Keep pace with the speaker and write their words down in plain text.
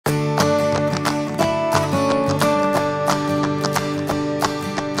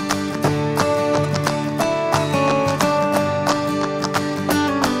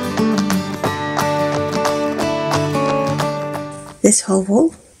this whole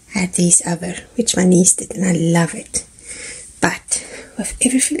wall had these over, which my niece did, and I love it. But with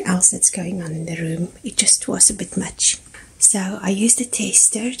everything else that's going on in the room, it just was a bit much. So I used a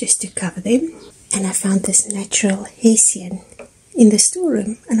tester just to cover them, and I found this natural hessian in the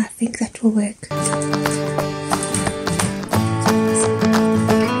storeroom, and I think that will work.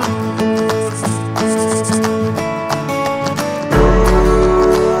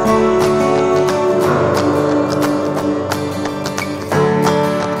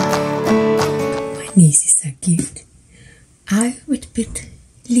 My niece is so cute. I would put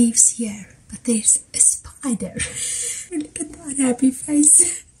leaves here, but there's a spider. Look at that happy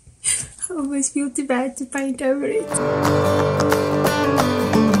face. I almost feel too bad to paint over it.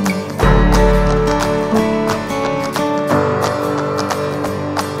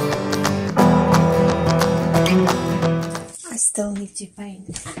 I still need to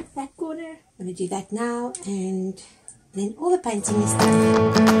paint that corner. I'm going to do that now, and then all the painting is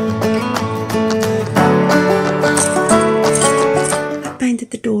done. I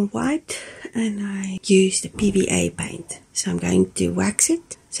painted the door white, and I used a PVA paint. So I'm going to wax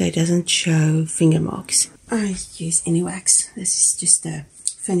it so it doesn't show finger marks. I use any wax. This is just a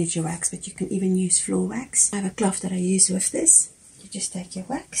furniture wax, but you can even use floor wax. I have a cloth that I use with this. You just take your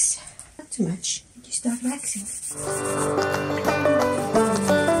wax, not too much, and you start waxing.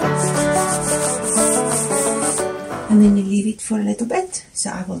 And then you leave it for a little bit. So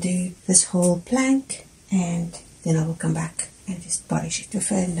I will do this whole plank, and then I will come back and just polish it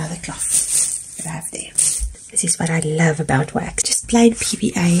with another cloth that I have there. This is what I love about wax. Just plain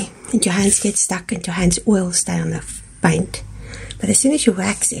PVA, and your hands get stuck and your hands oil stay on the paint. But as soon as you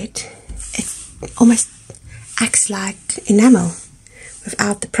wax it, it almost acts like enamel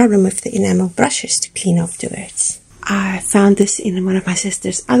without the problem with the enamel brushes to clean afterwards. I found this in one of my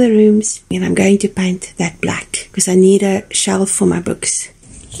sister's other rooms, and I'm going to paint that black because I need a shelf for my books.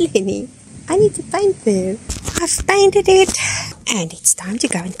 Lenny, I need to paint there. I've painted it, and it's time to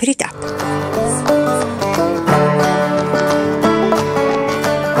go and put it up.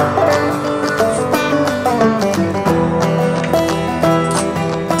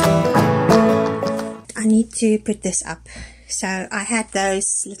 I need to put this up. So I had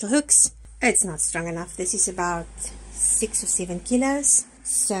those little hooks. It's not strong enough. This is about 6 or 7 kilos.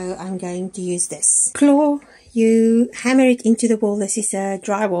 So I'm going to use this claw. You hammer it into the wall. This is a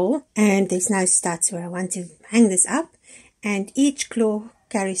drywall, and there's no studs where I want to hang this up. And each claw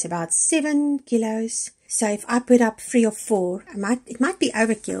carries about 7 kilos. So if I put up 3 or 4, it might be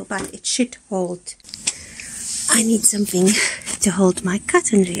overkill, but it should hold. I need something to hold my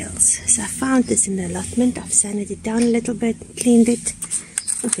cotton reels. So I found this in the allotment. I've sanded it down a little bit, cleaned it.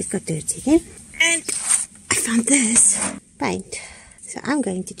 Oh, it got dirty again. And I found this paint. So I'm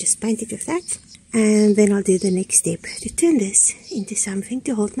going to just paint it with that. And then I'll do the next step to turn this into something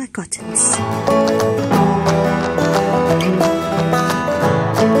to hold my cottons.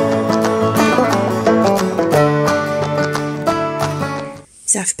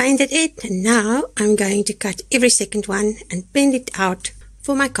 So I've painted it, and now I'm going to cut every second one and bend it out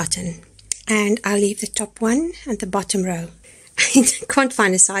for my cotton. And I'll leave the top one and the bottom row. I can't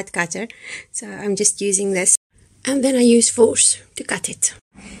find a side cutter, so I'm just using this. And then I use force to cut it.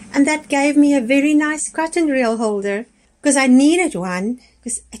 And that gave me a very nice cotton reel holder, because I needed one,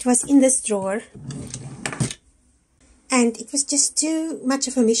 because it was in this drawer. And it was just too much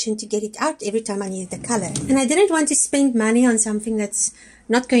of a mission to get it out every time I needed the color. And I didn't want to spend money on something that's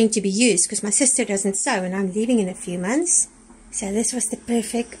not going to be used, because my sister doesn't sew and I'm leaving in a few months. So this was the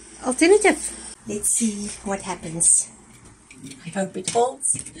perfect alternative. Let's see what happens. I hope it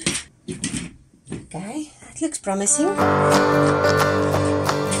holds. Okay, that looks promising.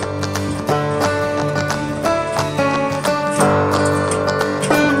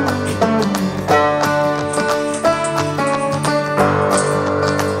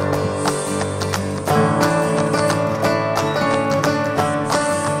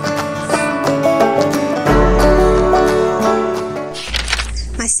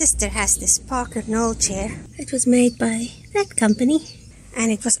 My sister has this Parker Knoll chair. It was made by that company,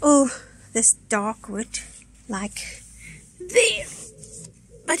 and it was all this dark wood like there,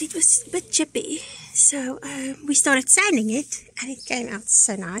 but it was a bit chippy, so we started sanding it, and it came out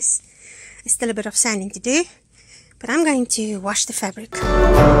so nice. There's still a bit of sanding to do, but I'm going to wash the fabric.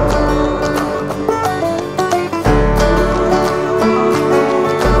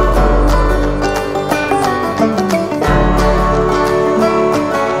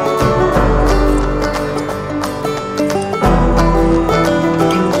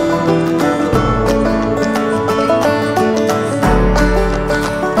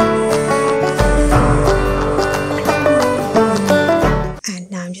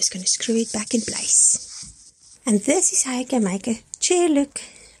 now I'm just going to screw it back in place. And this is how you can make a chair look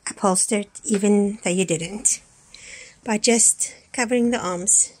upholstered even though you didn't, by just covering the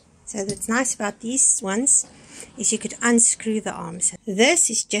arms. So what's nice about these ones is you could unscrew the arms. This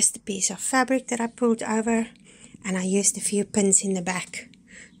is just a piece of fabric that I pulled over, and I used a few pins in the back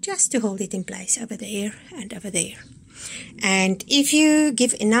just to hold it in place over there and over there. And if you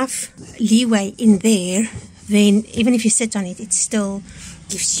give enough leeway in there, then even if you sit on it, it still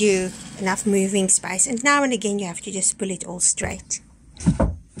gives you enough moving space. And now and again you have to just pull it all straight.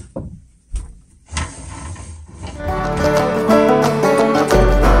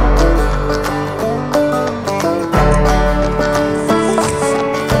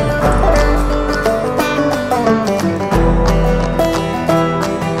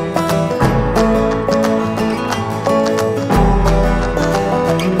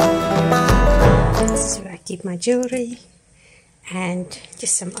 My jewelry and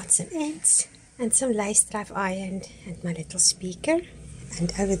just some odds and ends and some lace that I've ironed and my little speaker,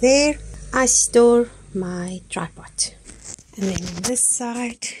 and over there I store my tripod. And then on this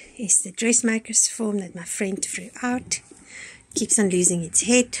side is the dressmaker's form that my friend threw out. Keeps on losing its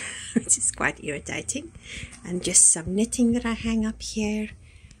head, which is quite irritating. And just some knitting that I hang up here.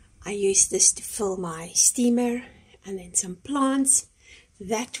 I use this to fill my steamer, and then some plants.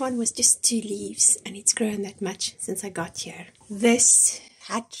 That one was just 2 leaves, and it's grown that much since I got here. This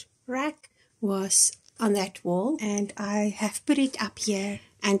hat rack was on that wall, and I have put it up here.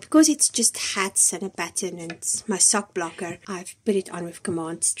 And because it's just hats and a pattern and my sock blocker, I've put it on with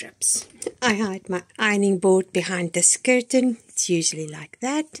command strips. I hide my ironing board behind this curtain. It's usually like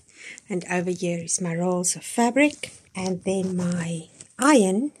that. And over here is my rolls of fabric. And then my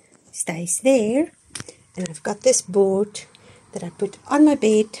iron stays there. And I've got this board that I put on my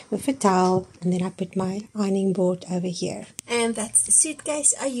bed with a towel, and then I put my ironing board over here. And that's the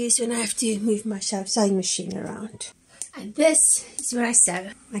suitcase I use when I have to move my sewing machine around. And this is where I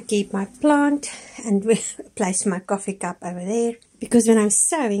sew. I keep my plant and place my coffee cup over there, because when I'm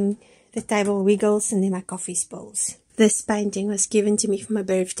sewing, the table wiggles and then my coffee spills. This painting was given to me for my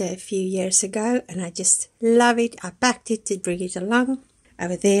birthday a few years ago, and I just love it. I packed it to bring it along.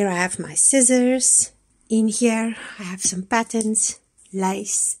 Over there I have my scissors. In here I have some patterns,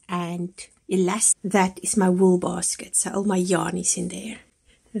 lace and elastic. That is my wool basket, so all my yarn is in there.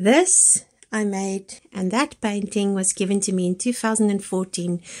 This I made, and that painting was given to me in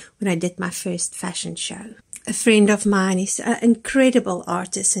 2014 when I did my first fashion show. A friend of mine is an incredible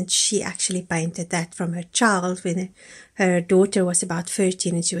artist, and she actually painted that from her child when her daughter was about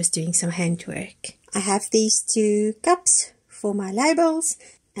 13 and she was doing some handwork. I have these 2 cups for my labels,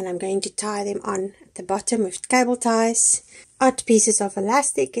 and I'm going to tie them on at the bottom with cable ties. Odd pieces of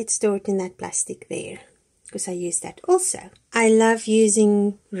elastic get stored in that plastic there, because I use that also. I love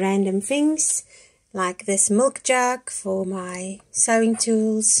using random things like this milk jug for my sewing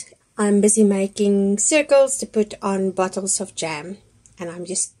tools. I'm busy making circles to put on bottles of jam, and I'm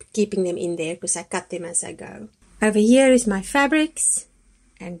just keeping them in there because I cut them as I go. Over here is my fabrics,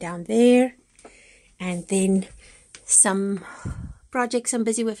 and down there, and then some projects I'm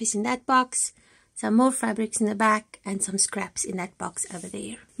busy with is in that box, some more fabrics in the back, and some scraps in that box over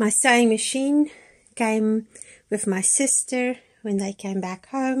there. My sewing machine came with my sister when they came back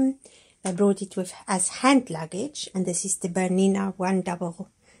home. They brought it with as hand luggage, and this is the Bernina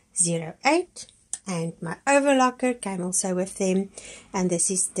 1008, and my overlocker came also with them, and this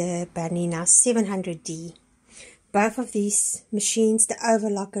is the Bernina 700D. Both of these machines, the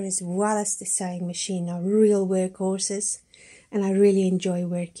overlocker as well as the sewing machine, are real workhorses, and I really enjoy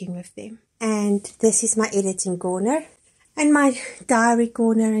working with them. And this is my editing corner and my diary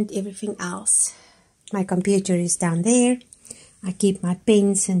corner and everything else. My computer is down there. I keep my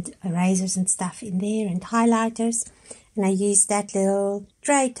pens and erasers and stuff in there, and highlighters, and I use that little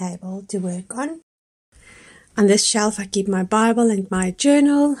tray table to work on. On this shelf I keep my Bible and my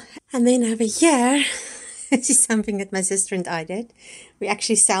journal, and then over here this is something that my sister and I did. We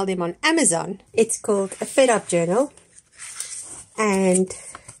actually sell them on Amazon. It's called a Fed Up Journal, and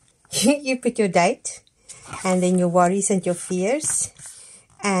you put your date and then your worries and your fears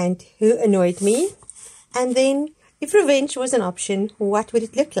and who annoyed me, and then if revenge was an option, what would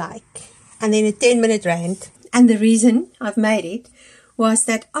it look like, and then a 10-minute rant. And the reason I've made it was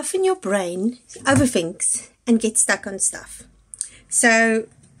that often your brain overthinks and gets stuck on stuff. So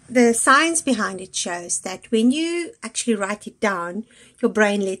the science behind it shows that when you actually write it down, your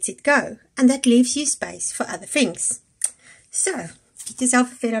brain lets it go, and that leaves you space for other things. So get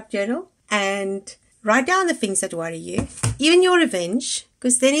yourself a Fed Up journal and write down the things that worry you, even your revenge,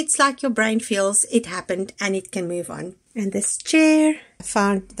 because then it's like your brain feels it happened and it can move on. And this chair, I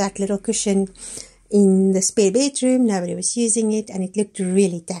found that little cushion in the spare bedroom. Nobody was using it and it looked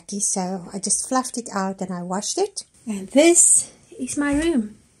really tacky, so I just fluffed it out and I washed it. And this is my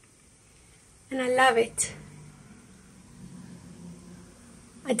room and I love it.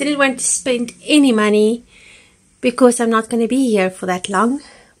 I didn't want to spend any money because I'm not going to be here for that long,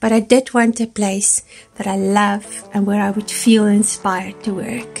 but I did want a place that I love and where I would feel inspired to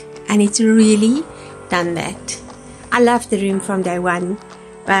work, and it's really done that. I love the room from day one,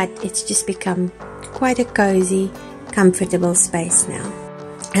 but it's just become quite a cozy, comfortable space now.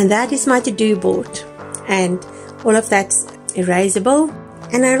 And that is my to-do board, and all of that's erasable,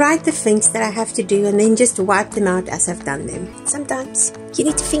 and I write the things that I have to do and then just wipe them out as I've done them. Sometimes you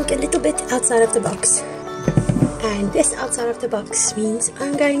need to think a little bit outside of the box. And this outside of the box means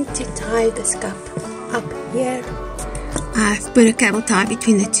I'm going to tie this cup up here. I've put a cable tie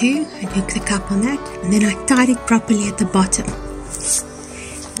between the two and hook the cup on that, and then I tied it properly at the bottom.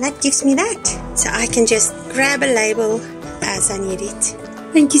 And that gives me that, so I can just grab a label as I need it.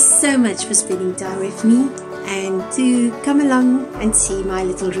 Thank you so much for spending time with me and to come along and see my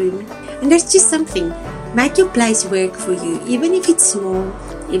little room. And there's just something. Make your place work for you, even if it's small,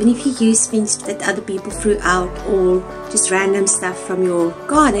 even if you use things that other people threw out or just random stuff from your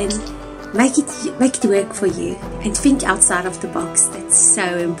garden. Make it work for you and think outside of the box. That's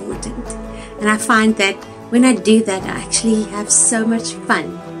so important. And I find that when I do that, I actually have so much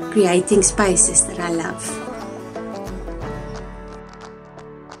fun creating spaces that I love.